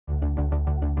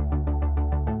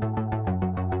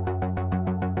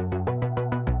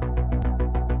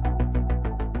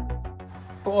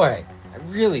Boy, I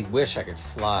really wish I could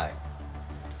fly.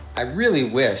 I really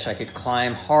wish I could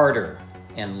climb harder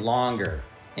and longer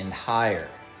and higher.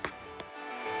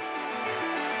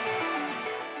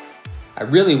 I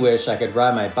really wish I could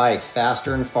ride my bike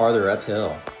faster and farther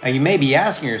uphill. Now you may be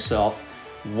asking yourself,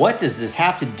 what does this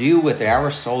have to do with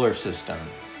our solar system?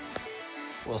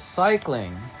 Well,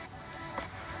 cycling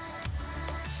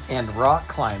and rock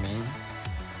climbing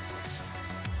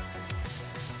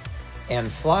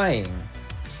and flying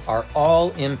are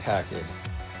all impacted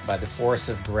by the force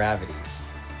of gravity,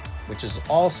 which is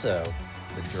also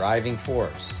the driving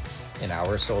force in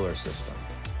our solar system.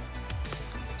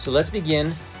 So let's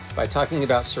begin by talking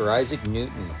about Sir Isaac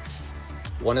Newton,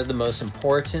 one of the most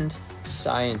important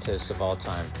scientists of all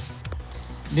time.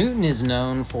 Newton is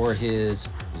known for his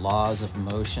laws of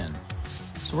motion.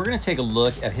 So we're going to take a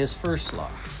look at his first law.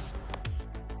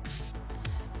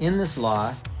 In this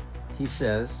law, he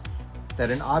says that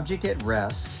an object at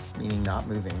rest, meaning not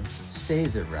moving,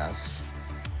 stays at rest,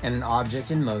 and an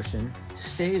object in motion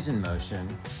stays in motion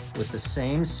with the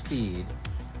same speed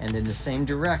and in the same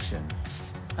direction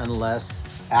unless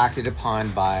acted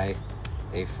upon by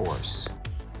a force.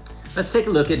 Let's take a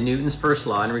look at Newton's first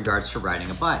law in regards to riding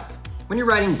a bike. When you're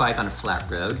riding a bike on a flat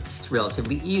road, it's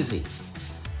relatively easy.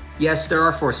 Yes, there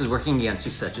are forces working against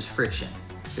you, such as friction,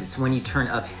 but it's when you turn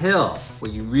uphill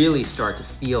where you really start to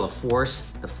feel a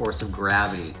force, the force of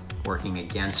gravity working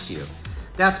against you.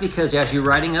 That's because as you're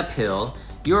riding uphill,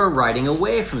 you're riding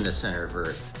away from the center of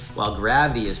Earth, while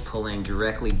gravity is pulling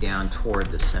directly down toward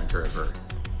the center of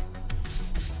Earth.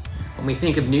 When we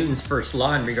think of Newton's first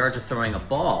law in regard to throwing a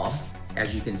ball,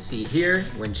 as you can see here,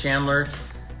 when Chandler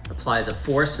applies a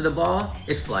force to the ball,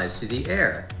 it flies through the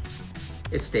air.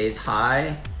 It stays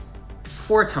high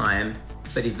for a time,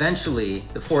 but eventually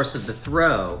the force of the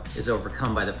throw is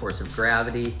overcome by the force of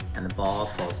gravity and the ball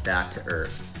falls back to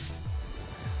Earth.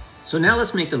 So now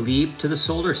let's make the leap to the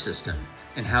solar system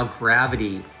and how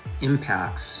gravity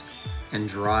impacts and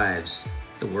drives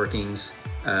the workings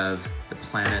of the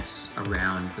planets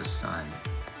around the sun.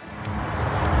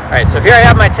 All right, so here I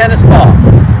have my tennis ball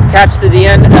attached to the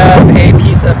end of a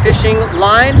piece of fishing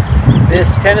line.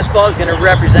 This tennis ball is going to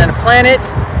represent a planet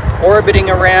orbiting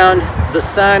around the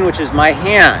sun, which is my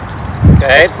hand.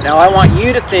 Okay, now I want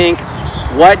you to think,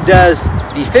 what does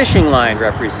the fishing line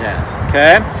represent?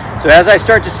 Okay, so as I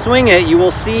start to swing it, you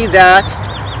will see that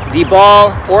the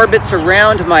ball orbits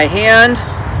around my hand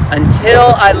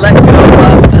until I let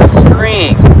go of the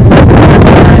string.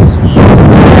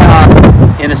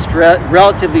 In a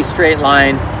relatively straight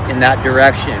line in that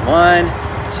direction. 1,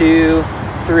 2,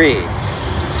 3.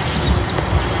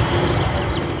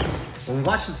 When we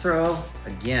watch the throw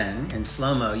again in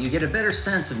slow-mo, you get a better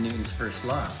sense of Newton's first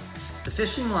law. The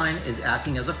fishing line is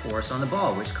acting as a force on the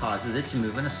ball, which causes it to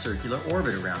move in a circular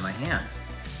orbit around my hand.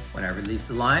 When I release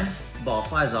the line, the ball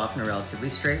flies off in a relatively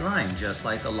straight line, just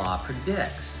like the law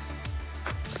predicts.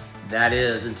 That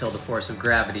is until the force of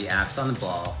gravity acts on the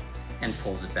ball and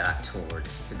pulls it back toward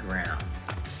the ground.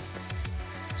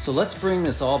 So let's bring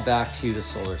this all back to the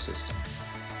solar system.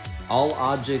 All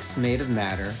objects made of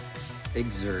matter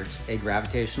exert a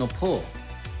gravitational pull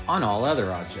on all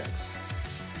other objects.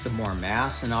 The more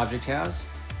mass an object has,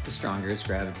 the stronger its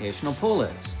gravitational pull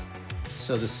is.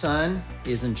 So the sun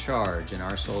is in charge in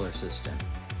our solar system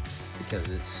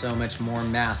because it's so much more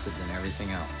massive than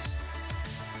everything else.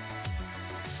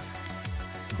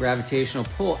 Gravitational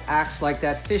pull acts like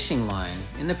that fishing line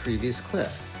in the previous clip,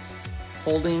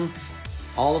 holding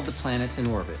all of the planets in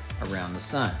orbit around the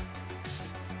sun.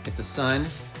 If the sun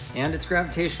and its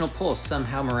gravitational pull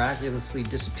somehow miraculously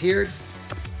disappeared,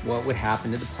 what would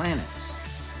happen to the planets?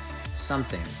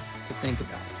 Something to think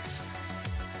about.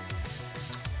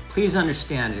 Please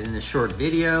understand that in this short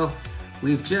video,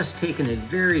 we've just taken a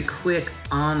very quick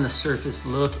on-the-surface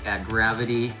look at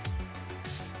gravity.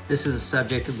 This is a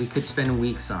subject that we could spend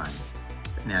weeks on,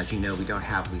 and as you know, we don't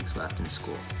have weeks left in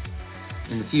school.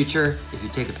 In the future, if you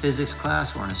take a physics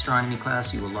class or an astronomy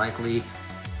class, you will likely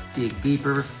dig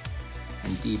deeper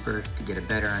and deeper to get a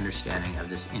better understanding of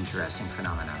this interesting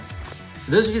phenomenon.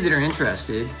 For those of you that are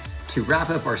interested, to wrap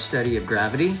up our study of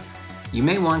gravity, you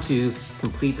may want to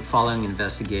complete the following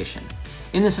investigation.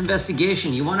 In this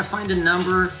investigation, you want to find a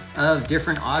number of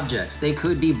different objects. They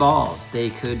could be balls, they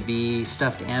could be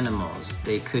stuffed animals,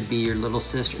 they could be your little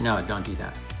sister. No, don't do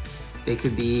that. They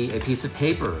could be a piece of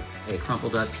paper, a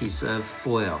crumpled up piece of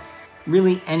foil,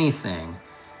 really anything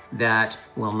that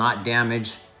will not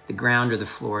damage the ground or the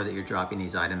floor that you're dropping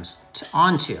these items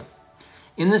onto.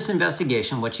 In this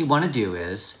investigation, what you want to do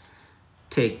is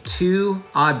take two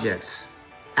objects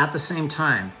at the same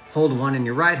time. Hold one in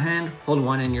your right hand, hold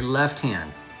one in your left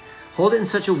hand. Hold it in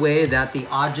such a way that the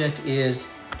object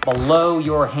is below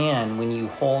your hand when you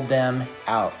hold them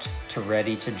out to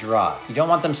ready to drop. You don't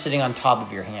want them sitting on top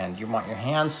of your hand. You want your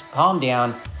hands palm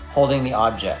down, holding the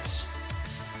objects.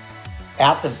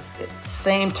 At the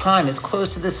same time, as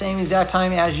close to the same exact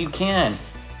time as you can,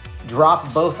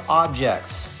 drop both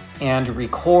objects and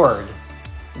record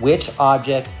which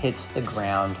object hits the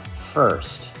ground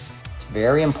first. It's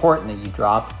very important that you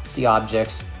drop the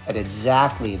objects at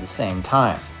exactly the same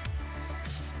time.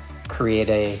 Create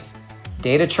a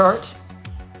data chart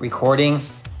recording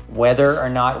whether or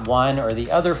not one or the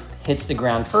other hits the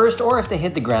ground first or if they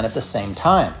hit the ground at the same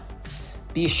time.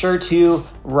 Be sure to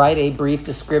write a brief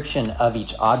description of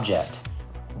each object.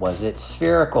 Was it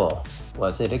spherical?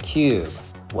 Was it a cube?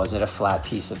 Was it a flat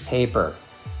piece of paper?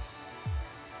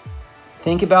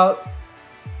 Think about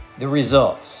the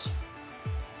results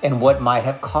and what might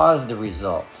have caused the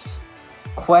results.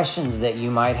 Questions that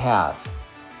you might have.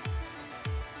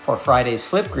 For Friday's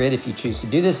Flipgrid, if you choose to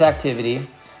do this activity,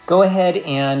 go ahead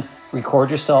and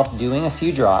record yourself doing a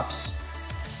few drops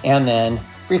and then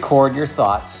record your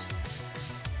thoughts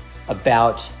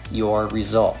about your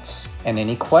results and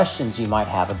any questions you might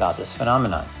have about this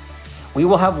phenomenon. We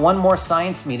will have one more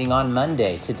science meeting on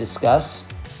Monday to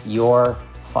discuss your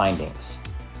findings.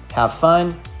 Have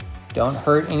fun, don't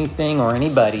hurt anything or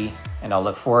anybody, and I'll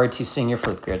look forward to seeing your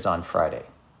Flipgrids on Friday.